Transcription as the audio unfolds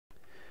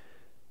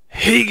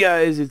Hey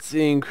guys, it's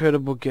the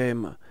Incredible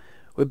Gamer.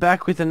 We're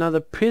back with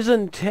another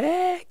prison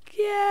tech.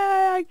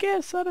 Yeah, I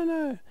guess, I don't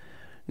know.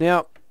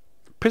 Now,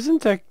 prison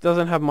tech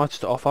doesn't have much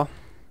to offer,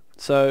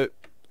 so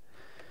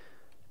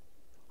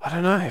I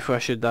don't know if I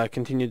should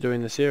continue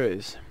doing the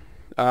series.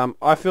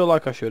 I feel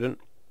like I shouldn't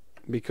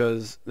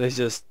because they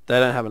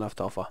don't have enough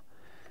to offer.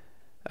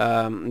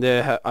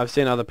 I've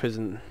seen other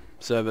prison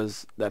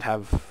servers that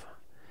have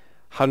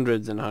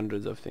hundreds and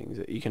hundreds of things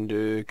that you can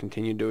do,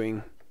 continue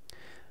doing.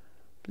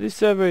 But this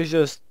server is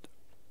just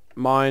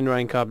mine,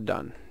 rank up,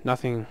 done.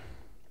 Nothing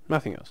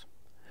else.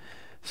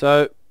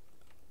 So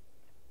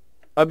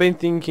I've been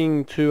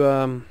thinking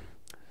to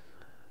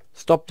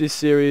stop this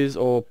series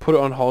or put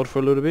it on hold for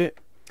a little bit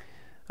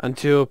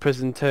until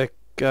Prison Tech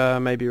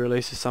maybe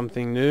releases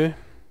something new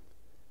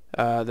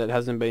that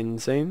hasn't been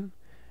seen,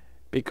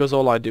 because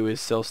all I do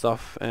is sell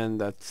stuff and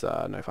that's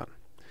no fun.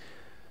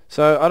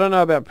 So I don't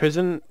know about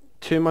Prison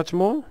too much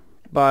more,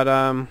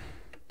 but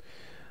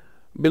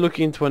be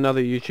looking into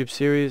another YouTube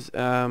series.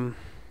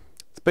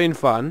 It's been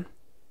fun.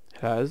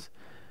 It has.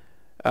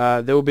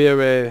 There will be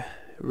a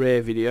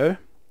rare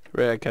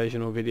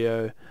occasional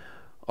video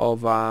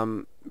of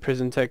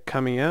Prison Tech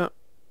coming out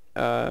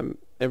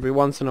every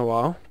once in a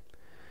while.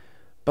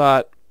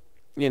 But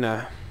you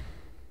know,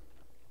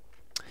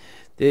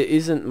 there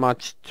isn't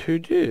much to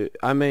do.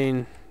 I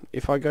mean,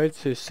 if I go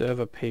to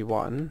server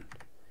P1,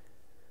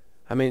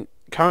 I mean,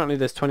 currently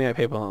there's 28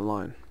 people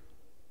online.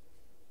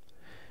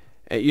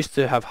 It used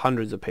to have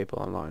hundreds of people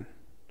online.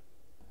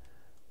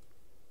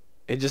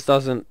 It just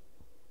doesn't,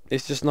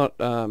 it's just not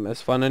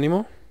as fun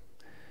anymore.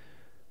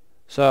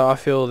 So I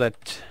feel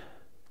that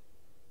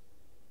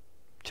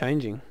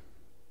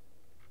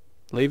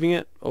leaving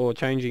it or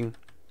changing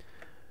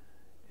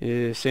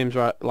seems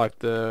like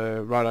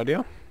the right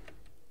idea.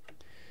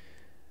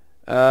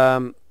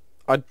 I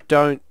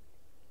don't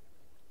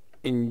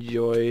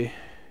enjoy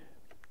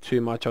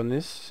too much on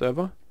this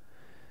server.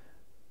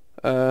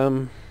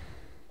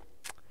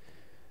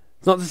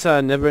 It's not to say I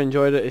never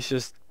enjoyed it, it's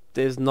just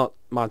there's not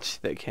much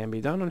that can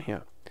be done on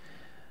here.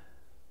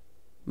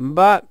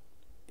 But,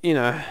 you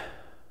know,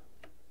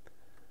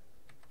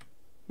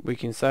 we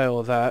can say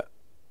all that,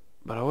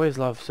 but I always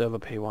love server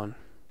P1.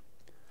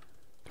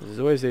 Because there's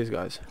always these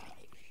guys.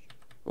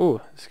 Ooh,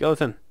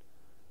 skeleton.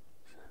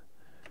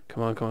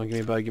 Come on, give me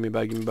a bow, give me a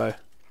bow, give me a bow.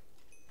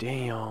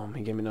 Damn,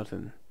 he gave me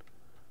nothing.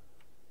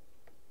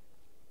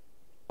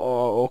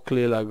 Oh,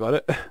 clear lag, got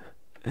it.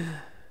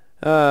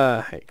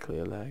 I hate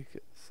clear lag,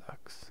 it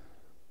sucks.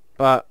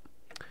 But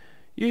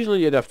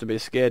usually you'd have to be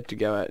scared to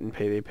go out in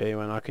PvP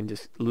when I can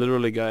just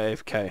literally go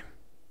AFK.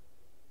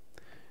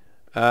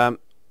 I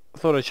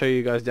thought I'd show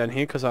you guys down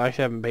here because I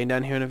actually haven't been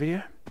down here in a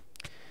video.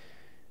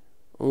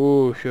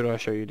 Ooh, should I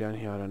show you down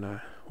here? I don't know.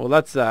 Well,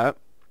 that's that.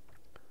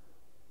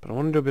 But I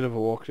want to do a bit of a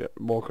walk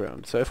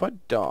around. So if I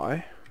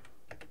die,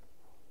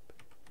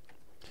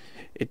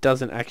 it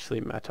doesn't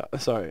actually matter.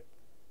 Sorry.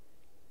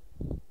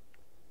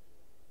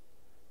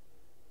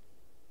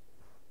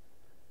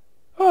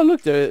 Oh,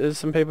 look, there's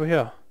some people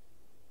here.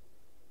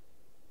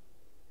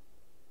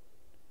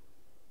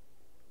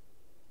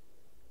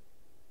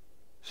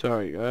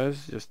 Sorry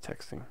guys, just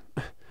texting.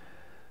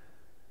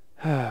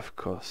 Of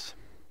course.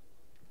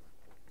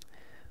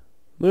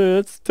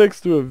 Let's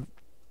text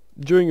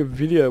during a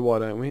video, why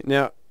don't we?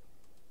 Now,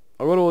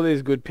 I've got all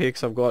these good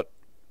picks. I've got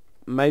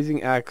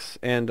amazing axe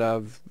and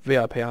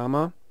VIP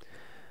armor,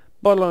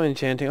 bottle of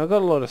enchanting. I've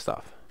got a lot of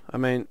stuff. I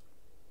mean,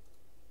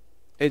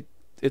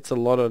 it's a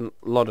lot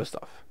of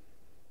stuff.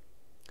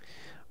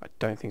 I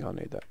don't think I'll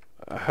need that.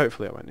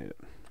 Hopefully I won't need it.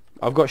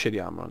 I've got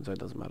shitty armor on, so it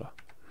doesn't matter.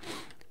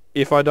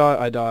 If I die,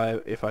 I die.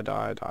 If I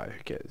die, I die.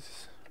 Who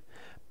cares?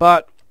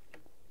 But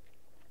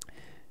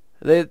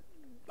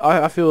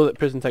I feel that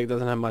Prison Tech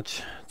doesn't have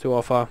much to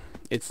offer.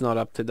 It's not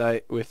up to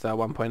date with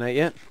 1.8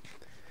 yet.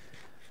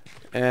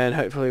 And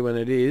hopefully when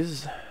it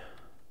is...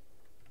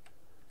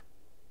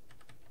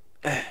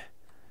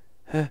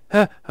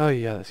 oh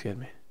yeah, that scared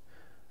me.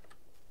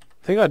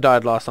 I think I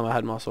died last time I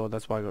had my sword,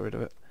 that's why I got rid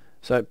of it.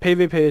 So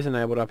PvP is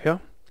enabled up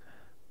here.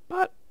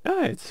 But,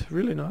 yeah, it's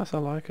really nice, I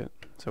like it.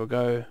 So we'll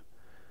go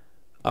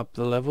up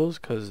the levels,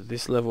 because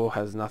this level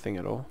has nothing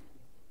at all.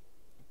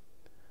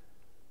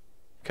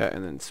 Okay,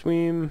 and then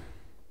swim.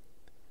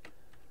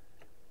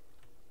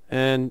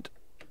 And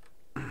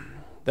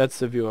that's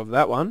the view of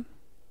that one.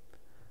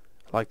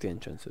 I like the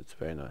entrance, it's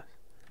very nice.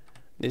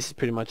 This is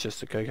pretty much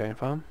just a cocaine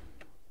farm.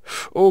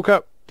 Oh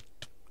crap!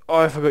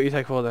 Oh, I forgot you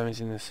take 4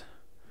 damage in this.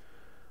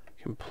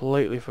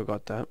 Completely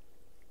forgot that.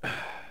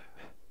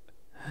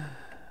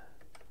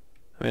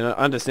 I mean, I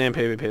understand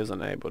PvP is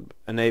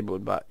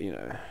enabled, but you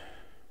know,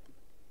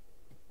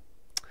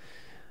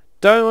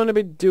 don't want to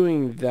be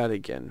doing that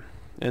again.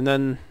 And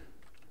then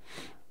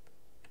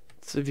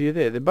it's the view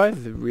there. They're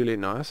both really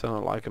nice, and I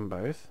like them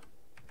both.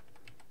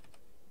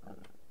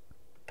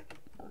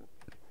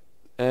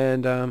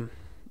 And well,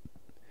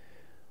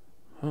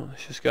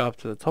 let's just go up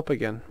to the top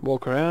again,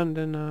 walk around,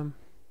 and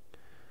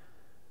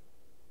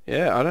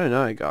yeah, I don't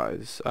know,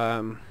 guys.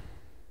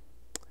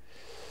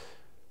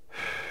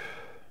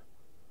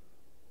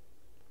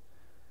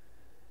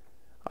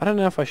 I don't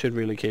know if I should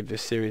really keep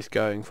this series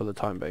going for the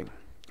time being.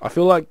 I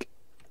feel like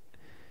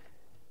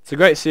it's a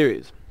great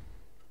series.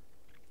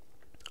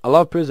 I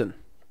love Prison.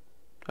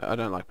 I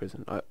don't like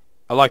Prison.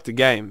 I like the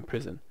game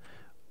Prison.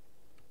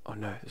 Oh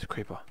no, there's a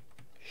creeper.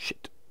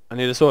 Shit. I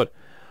need a sword.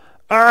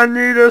 I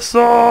need a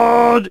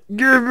sword!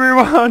 Give me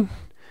one!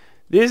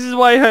 This is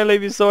why you don't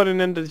leave your sword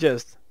in the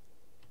chest.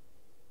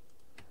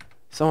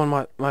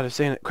 Someone might have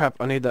seen it. Crap,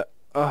 I need that.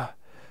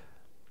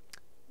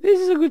 This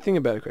is a good thing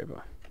about a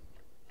creeper.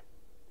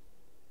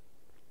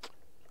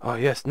 Oh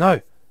yes,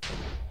 no!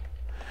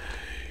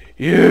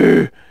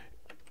 You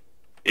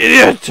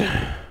idiot!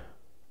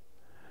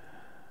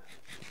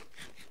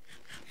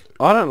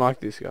 I don't like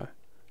this guy.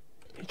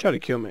 He tried to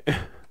kill me.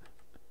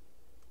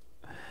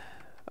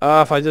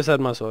 If I just had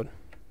my sword.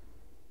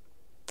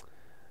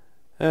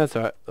 That's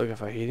alright. Look,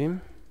 if I hit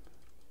him.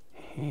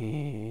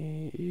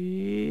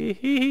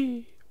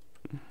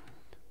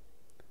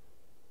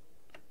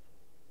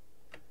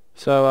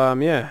 So,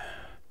 yeah.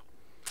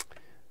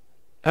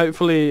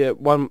 Hopefully, in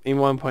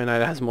 1.8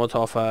 it has more to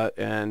offer,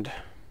 and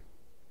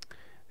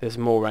there's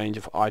more range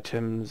of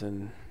items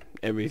and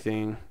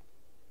everything.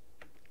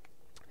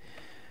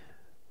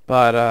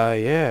 But,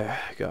 yeah,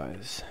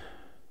 guys.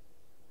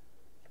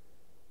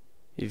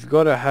 You've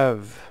got to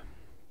have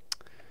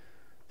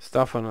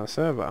stuff on a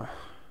server.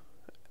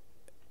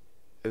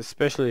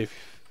 Especially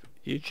if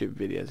YouTube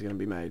videos are going to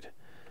be made.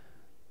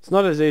 It's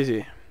not as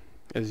easy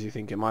as you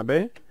think it might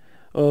be.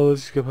 Oh,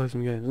 let's just go play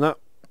some games. No.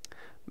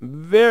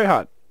 Very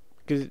hard.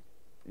 Because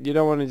you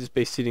don't want to just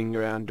be sitting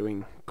around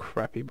doing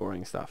crappy,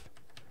 boring stuff.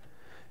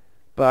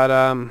 But,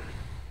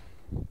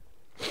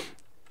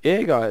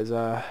 yeah, guys.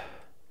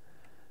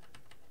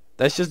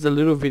 That's just a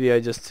little video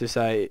just to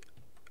say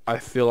I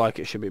feel like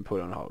it should be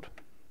put on hold.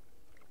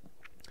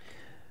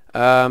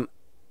 That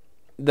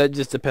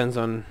just depends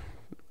on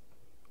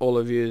all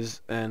of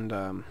yous,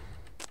 and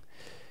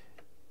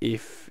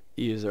if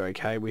yous are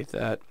okay with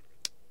that,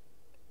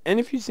 and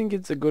if you think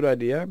it's a good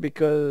idea,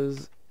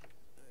 because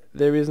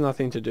there is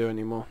nothing to do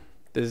anymore.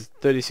 There's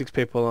 36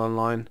 people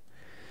online,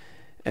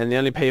 and the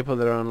only people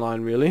that are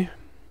online really,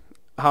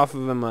 half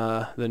of them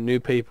are the new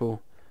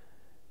people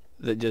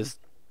that just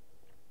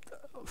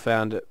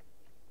found it,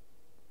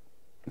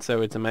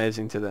 so it's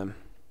amazing to them.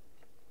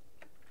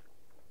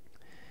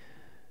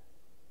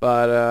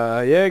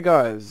 But yeah,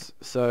 guys,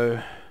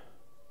 so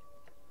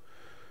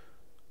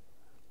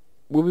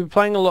we'll be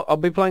playing a lot. I'll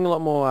be playing a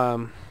lot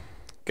more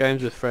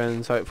games with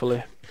friends,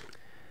 hopefully.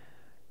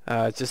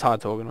 It's just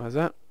hard to organise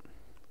that,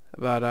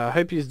 but I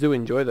hope you do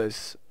enjoy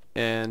those,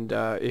 and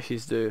if you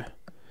do,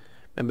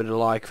 remember to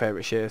like,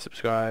 favourite, share,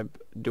 subscribe,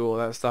 do all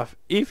that stuff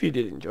if you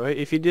did enjoy it.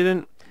 If you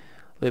didn't,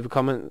 leave a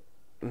comment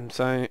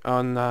saying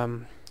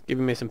on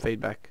giving me some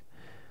feedback.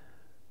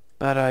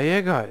 But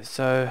yeah, guys,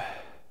 so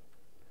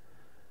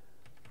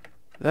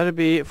that'll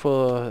be it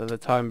for the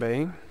time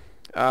being.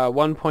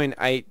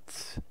 1.8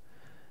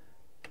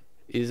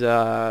 is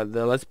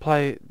the Let's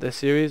Play the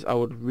series I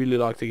would really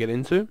like to get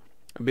into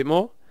a bit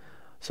more.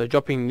 So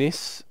dropping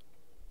this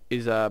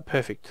is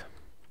perfect,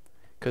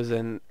 because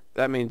then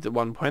that means at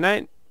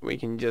 1.8 we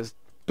can just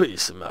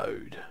beast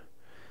mode.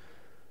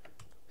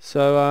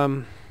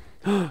 So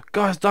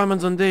guys,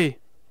 diamonds on D.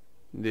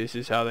 This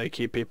is how they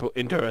keep people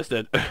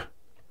interested.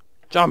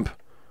 Jump,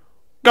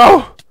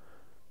 go,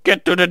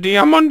 get to the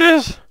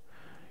diamonds.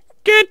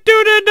 Get to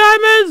the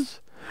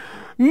diamonds!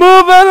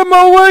 Move out of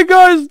my way,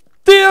 guys!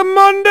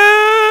 Diamonds!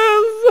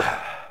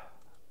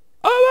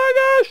 Oh my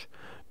gosh!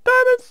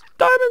 Diamonds!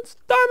 Diamonds!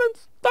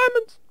 Diamonds!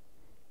 Diamonds!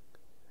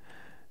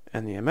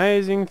 And the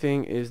amazing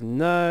thing is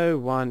no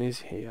one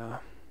is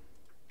here.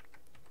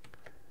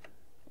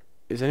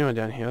 Is anyone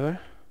down here though?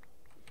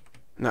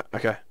 No,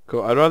 okay,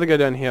 cool. I'd rather go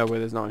down here where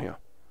there's no one here.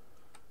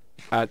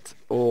 At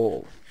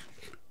all.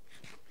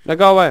 Now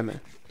go away, man.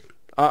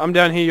 I'm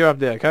down here, you're up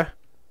there, okay?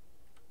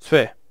 It's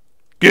fair.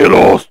 Get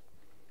lost!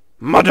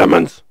 My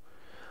diamonds!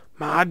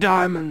 My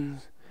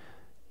diamonds!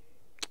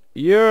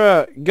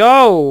 You're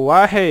go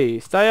away!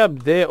 Stay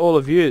up there, all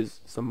of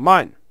yous. Some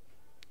mine.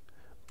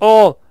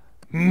 All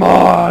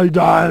my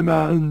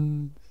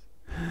diamonds!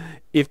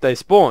 If they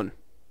spawn.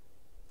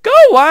 Go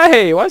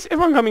away! Why is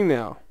everyone coming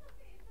now?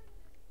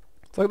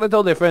 It's like they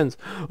told their friends,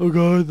 oh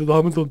guys, the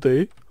diamonds on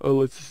D. Oh,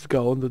 let's just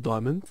go on the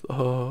diamonds.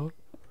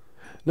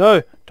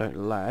 No, don't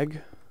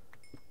lag.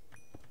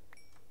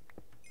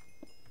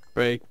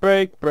 Break,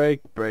 break,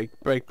 break, break,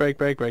 break, break,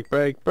 break, break,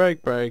 break,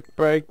 break, break,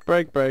 break,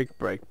 break, break,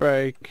 break,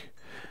 break.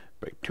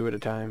 Break two at a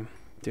time.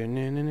 If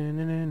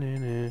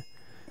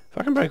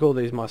I can break all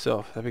these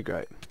myself, that'd be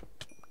great.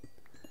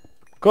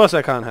 Of course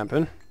that can't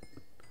happen.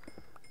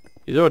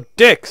 You're all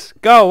dicks!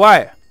 Go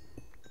away!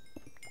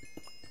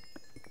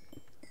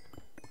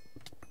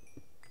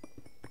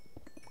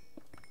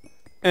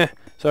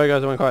 Sorry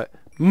guys, I went quiet.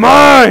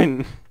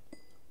 Mine!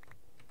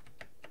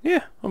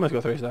 Yeah, almost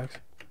got 3 stacks.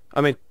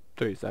 I mean,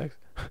 3 stacks.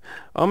 I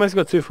almost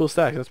got 2 full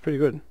stacks, that's pretty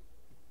good.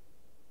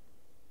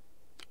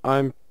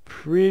 I'm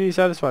pretty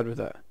satisfied with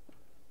that.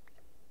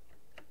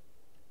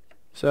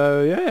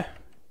 So, yeah.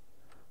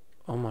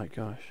 Oh my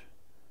gosh.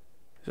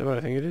 Is that what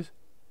I think it is?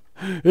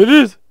 It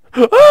is!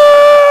 Ah!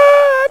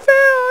 I fell!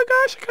 Oh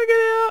gosh, I can't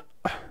get out!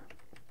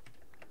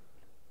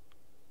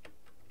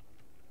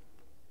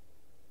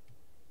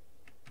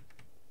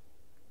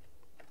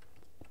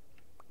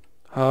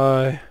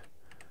 Hi.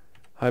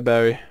 Hi,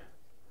 Barry.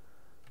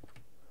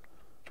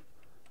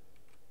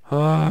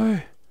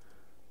 Hi.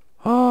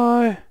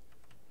 Hi.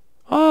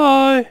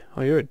 Hi.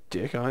 Oh, you're a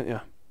dick, aren't you?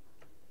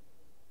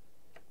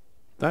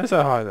 Don't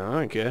say hi then, I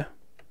don't care.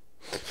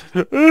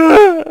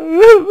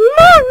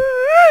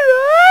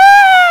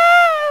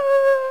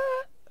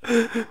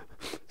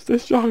 Stay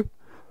strong.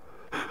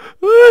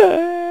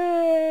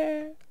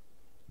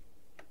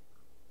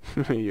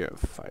 You're a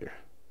fire.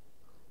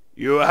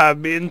 You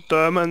have been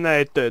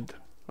terminated.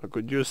 I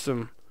could use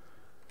some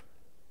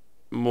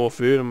more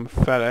food. I'm a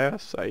fat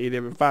ass. I eat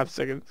every 5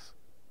 seconds.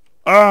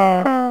 Dun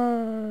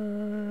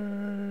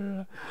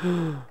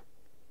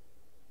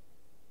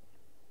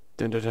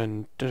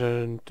dun dun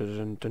dun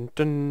dun dun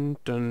dun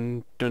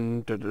dun dun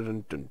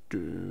dun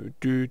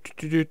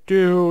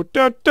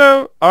dun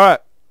dun.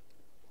 Alright.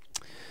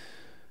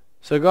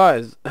 So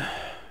guys,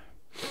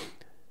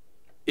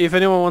 if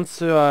anyone wants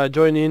to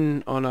join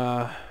in on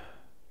a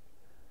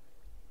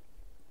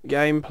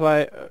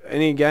gameplay,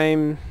 any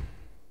game,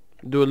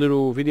 do a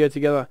little video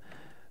together,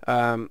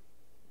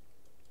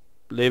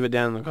 leave it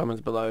down in the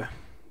comments below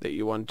that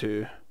you want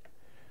to.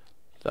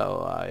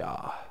 So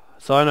yeah.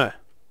 So I know.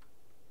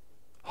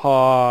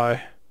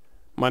 Hi,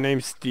 my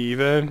name's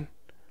Steven.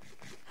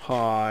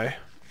 Hi.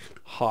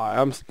 Hi,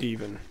 I'm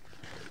Steven.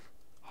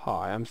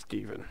 Hi, I'm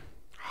Steven.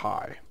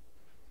 Hi.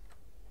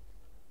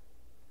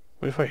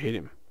 What if I hit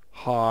him?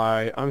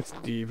 Hi, I'm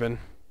Steven.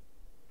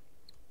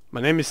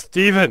 My name is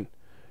Steven.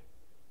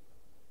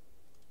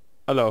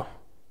 Hello.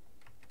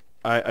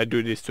 I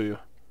do this to you.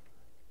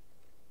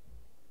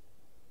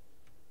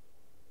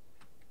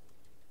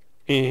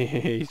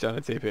 He's trying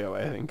to TP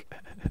away, I think.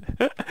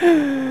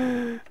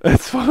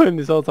 That's fine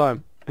this whole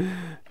time.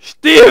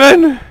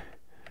 Steven!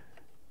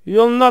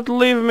 You'll not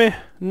leave me.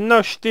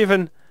 No,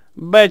 Steven.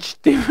 Bad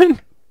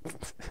Steven.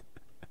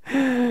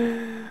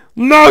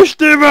 No,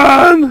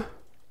 Steven!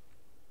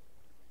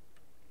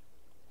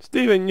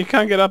 Steven, you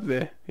can't get up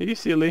there. Are you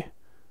silly?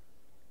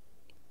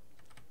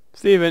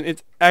 Steven,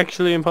 it's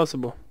actually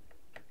impossible.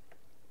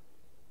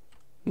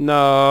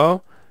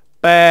 No.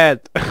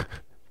 Bad.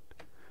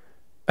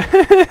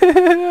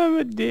 I'm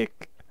a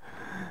dick.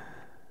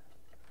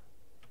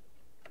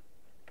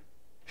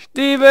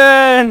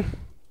 Steven!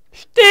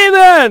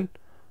 Steven!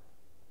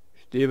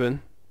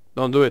 Steven,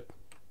 don't do it.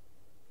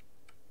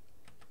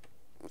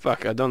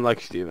 Fuck, I don't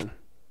like Steven.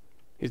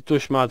 He's too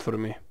smart for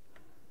me.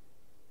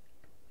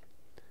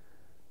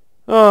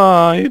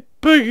 Oh, he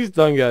put his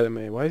tongue out at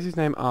me. Why is his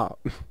name up?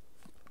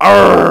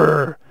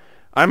 Arrgh!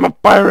 I'm a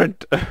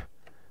pirate!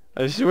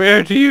 I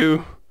swear to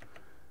you.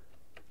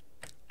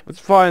 Let's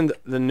find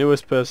the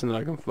newest person that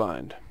I can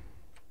find.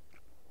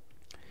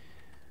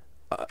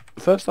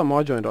 First time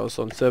I joined I was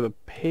on server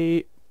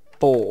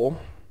P4.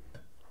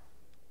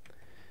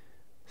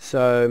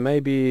 So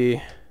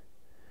maybe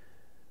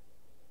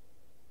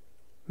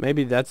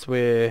that's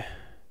where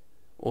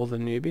all the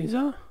newbies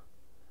are?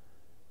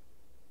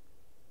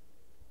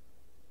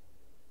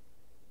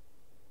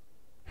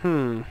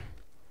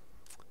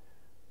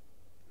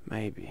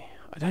 Maybe.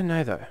 I don't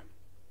know though.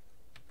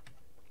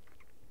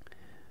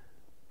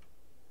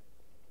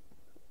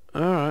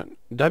 Alright.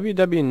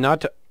 WW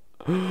Nut.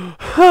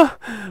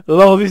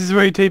 Lol, this is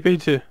where he TP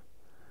to.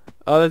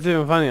 Oh, that's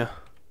even funnier.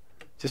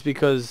 Just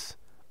because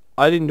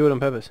I didn't do it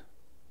on purpose.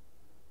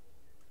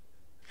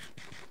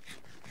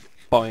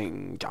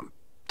 Boing, jump,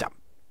 jump,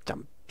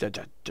 jump,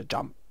 jump,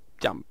 jump,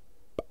 jump.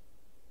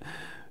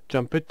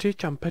 Jumpity,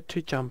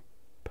 jumpity, jump.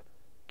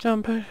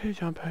 Jumpity,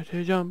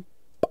 jumpity, jump.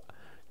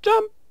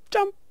 Jump,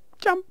 jump,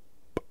 jump.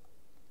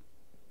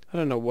 I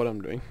don't know what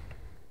I'm doing.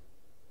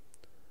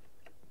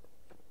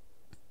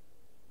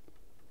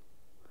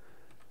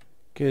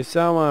 Can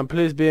someone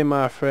please be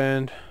my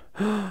friend?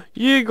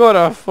 You got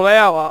a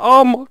flower.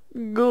 Oh my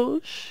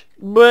gosh.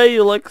 Boy,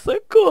 you look so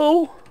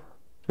cool.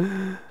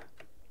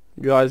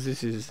 Guys,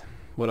 this is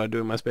what I do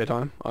in my spare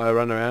time. I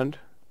run around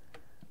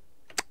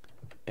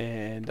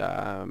and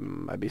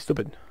I be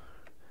stupid.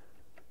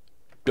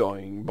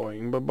 Boing,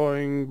 boing,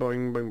 boing, boing,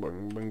 boing,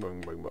 boing, boing,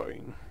 boing, boing,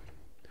 boing.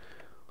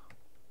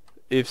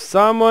 If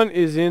someone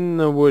is in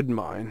the wood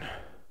mine.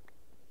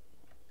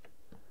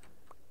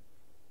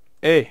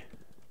 Hey.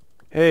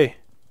 Hey.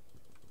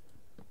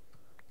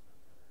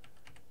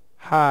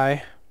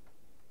 Hi.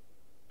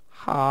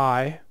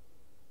 Hi.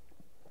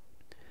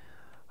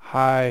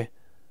 Hi.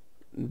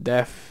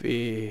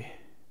 Daffy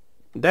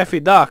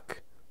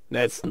Duck.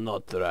 That's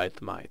not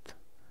right, mate.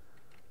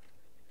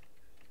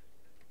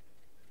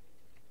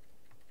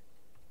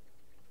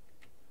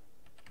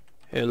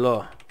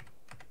 Hello.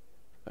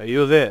 Are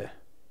you there?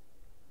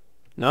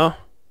 No?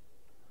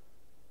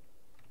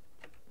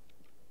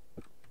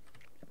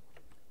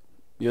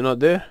 You're not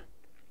there?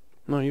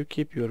 No, you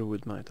keep your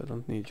wood, mate. I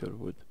don't need your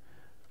wood.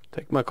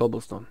 Take my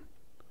cobblestone.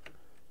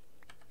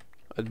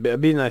 I'd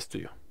be nice to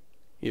you.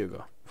 Here you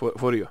go.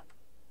 For you.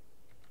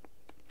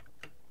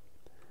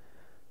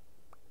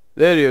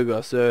 There you go,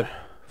 sir.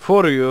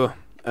 For you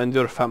and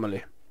your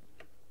family.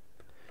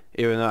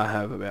 Even though I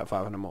have about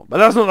 500 more. But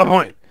that's not the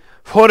point.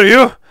 For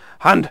you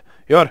and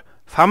your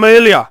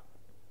familia.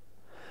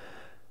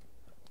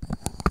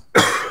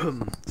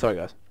 Sorry,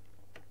 guys.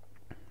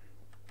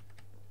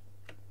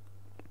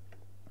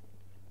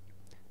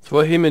 It's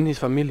for him and his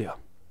familia.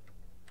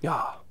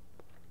 Yeah.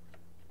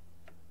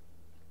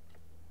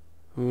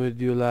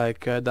 Would you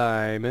like a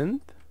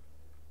diamond?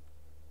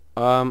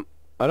 I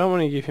don't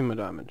want to give him a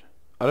diamond.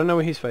 I don't know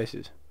where his face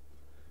is.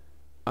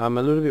 I'm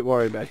a little bit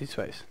worried about his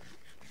face.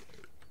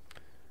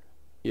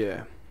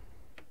 Yeah.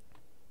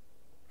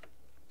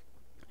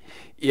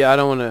 Yeah, I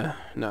don't want to...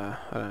 No,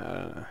 I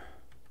don't know.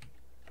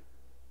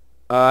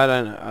 I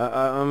don't know.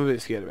 I'm a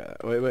bit scared about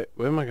that. Wait,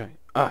 where am I going?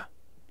 Ah.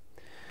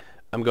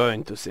 I'm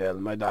going to sell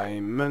my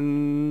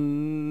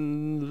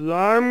diamonds.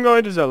 I'm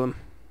going to sell them.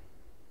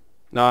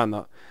 No, I'm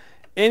not.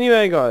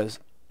 Anyway, guys.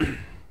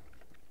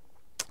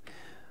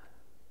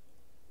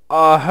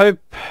 I hope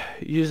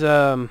you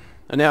are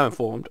now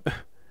informed.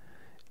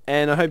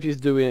 And I hope you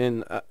do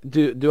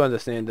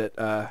understand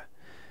that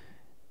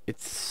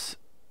it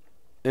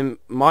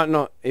might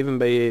not even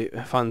be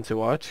fun to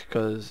watch,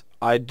 because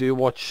I do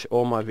watch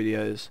all my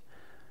videos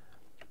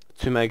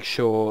to make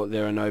sure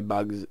there are no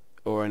bugs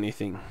or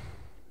anything,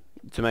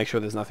 to make sure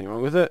there's nothing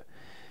wrong with it.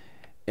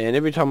 And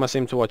every time I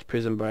seem to watch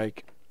Prison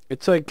Break,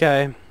 it's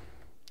okay,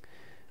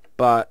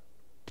 but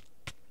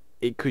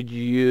it could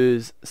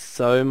use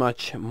so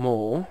much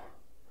more.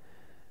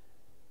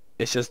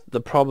 It's just the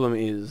problem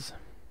is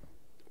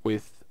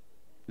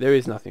there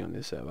is nothing on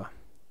this server.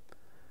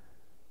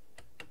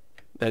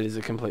 That is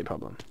a complete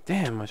problem.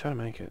 Damn, I try to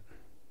make it.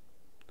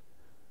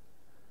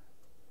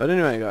 But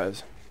anyway,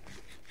 guys,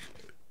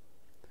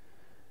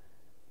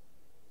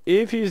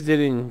 if you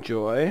do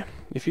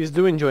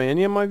enjoy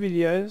any of my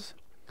videos,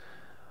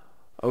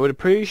 I would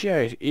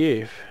appreciate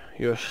if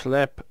you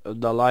slap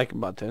the like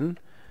button.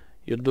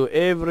 You do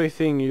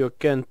everything you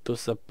can to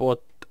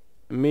support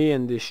me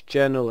and this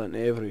channel and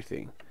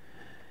everything,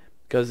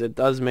 because it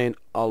does mean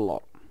a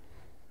lot.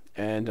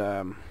 And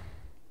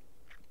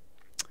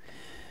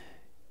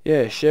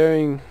yeah,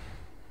 sharing,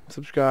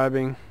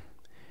 subscribing,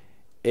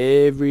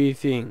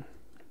 everything.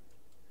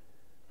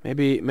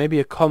 Maybe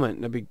a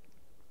comment, that'd be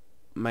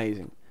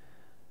amazing.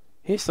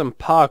 Here's some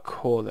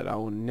parkour that I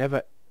will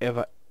never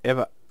ever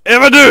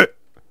do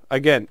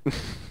again.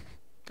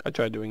 I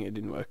tried doing it, it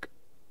didn't work.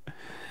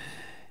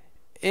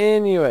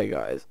 Anyway,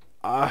 guys,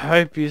 I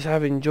hope you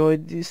have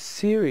enjoyed this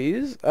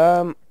series.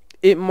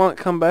 It might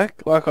come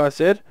back, like I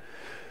said,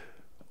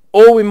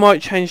 or we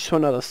might change to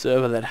another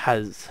server that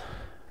has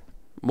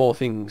more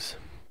things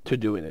to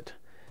do in it.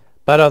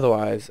 But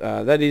otherwise,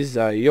 that is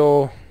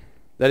your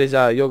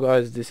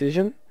guys'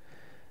 decision.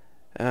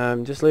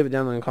 Just leave it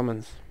down in the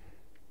comments.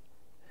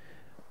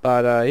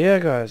 But yeah,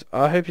 guys,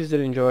 I hope you did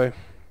enjoy.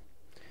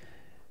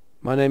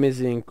 My name is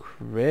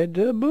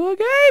IncrediibleGamer,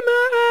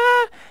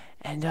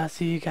 and I'll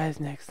see you guys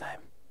next time.